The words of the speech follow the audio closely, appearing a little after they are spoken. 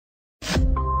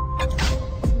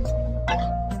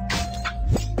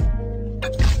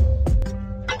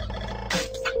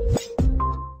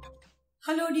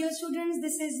Hello dear students,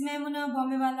 this is Maimuna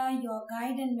Bomewala, your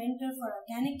guide and mentor for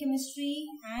organic chemistry,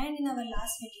 and in our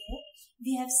last video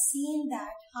we have seen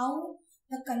that how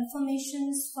the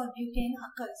conformations for butane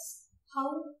occurs, how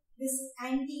this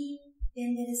anti,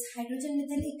 then there is hydrogen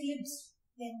methyl eclipse,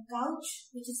 then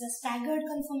gauche which is a staggered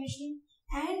conformation,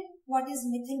 and what is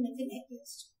methyl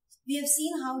eclipse. We have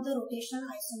seen how the rotational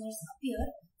isomers appear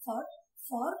for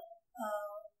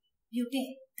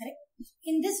butane, correct?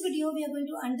 In this video, we are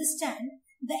going to understand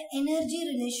the energy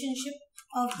relationship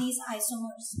of these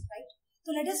isomers, right?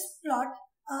 So let us plot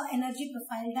an energy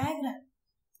profile diagram.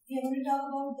 We are going to talk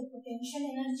about the potential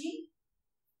energy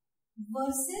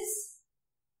versus,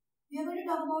 we are going to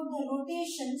talk about the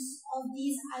rotations of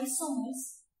these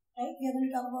isomers, right? We are going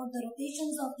to talk about the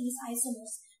rotations of these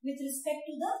isomers with respect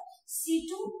to the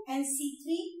C2 and C3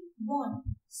 bond.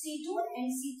 C2 and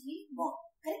C3 bond,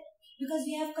 correct? Because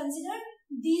we have considered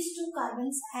these two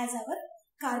carbons as our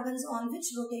carbons on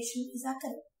which rotation is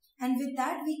occurring. And with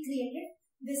that we created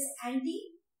this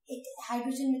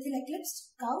anti-hydrogen methyl eclipse,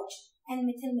 gauche, and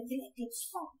methyl eclipse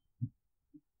form.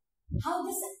 How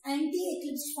this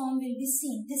anti-eclipse form will be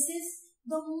seen? This is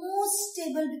the most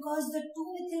stable because the two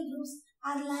methyl groups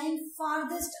are lying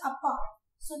farthest apart.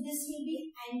 So this will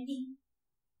be anti,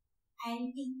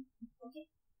 okay.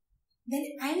 Then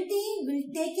anti will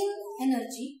take in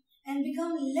energy and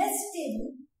become less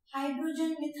stable,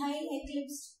 hydrogen methyl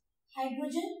eclipsed.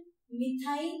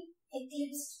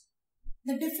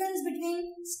 The difference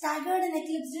between staggered and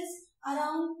eclipsed is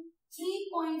around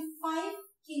 3.5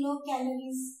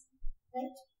 kilocalories,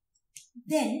 right?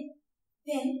 Then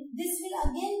this will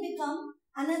again become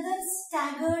another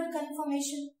staggered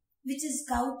conformation, which is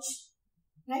gauche,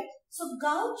 right? So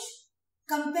gauche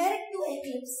compared to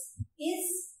eclipse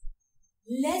is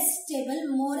less stable,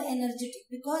 more energetic,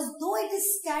 because though it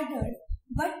is scattered,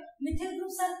 but methyl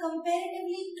groups are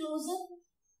comparatively closer,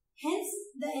 hence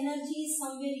the energy is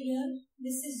somewhere here.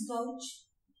 This is gauche,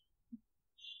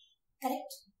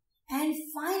 correct? And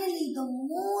finally, the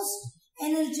most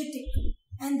energetic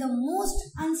and the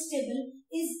most unstable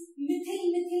is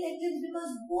methyl eclipse,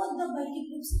 because both the bulky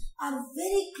groups are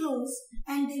very close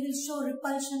and they will show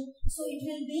repulsion. So it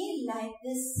will be like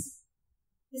this.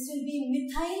 This will be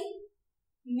methyl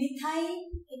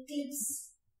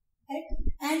eclipse, correct?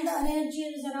 And the energy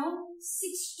is around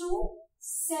 6 to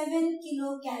 7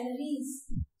 kilocalories.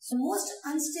 So most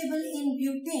unstable in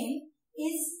butane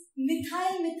is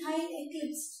methyl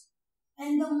eclipse,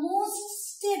 and the most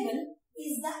stable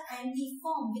is the anti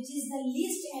form, which is the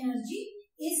least energy,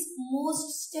 is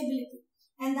most stability,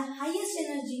 and the highest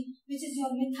energy, which is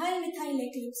your methyl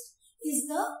eclipse, is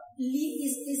the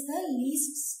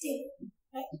least stable,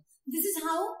 right? This is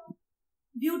how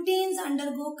butanes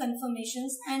undergo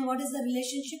conformations, and what is the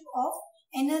relationship of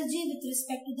energy with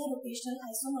respect to the rotational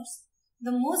isomers.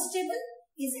 The most stable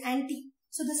is anti.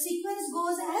 So the sequence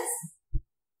goes as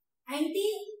anti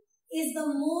is the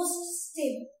most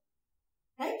stable,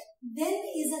 right? Then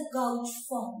is a gauche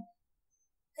form,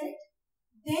 correct?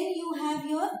 Then you have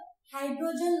your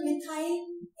hydrogen methyl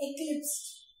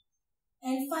eclipsed,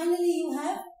 and finally you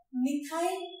have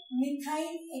methyl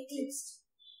eclipsed.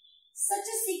 Such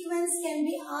a sequence can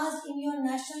be asked in your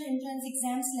national entrance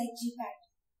exams like GPAT,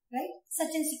 right? Such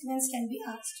a sequence can be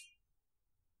asked.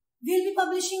 We'll be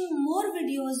publishing more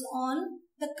videos on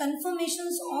the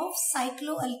conformations of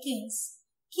cycloalkanes.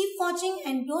 Keep watching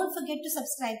and don't forget to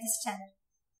subscribe this channel.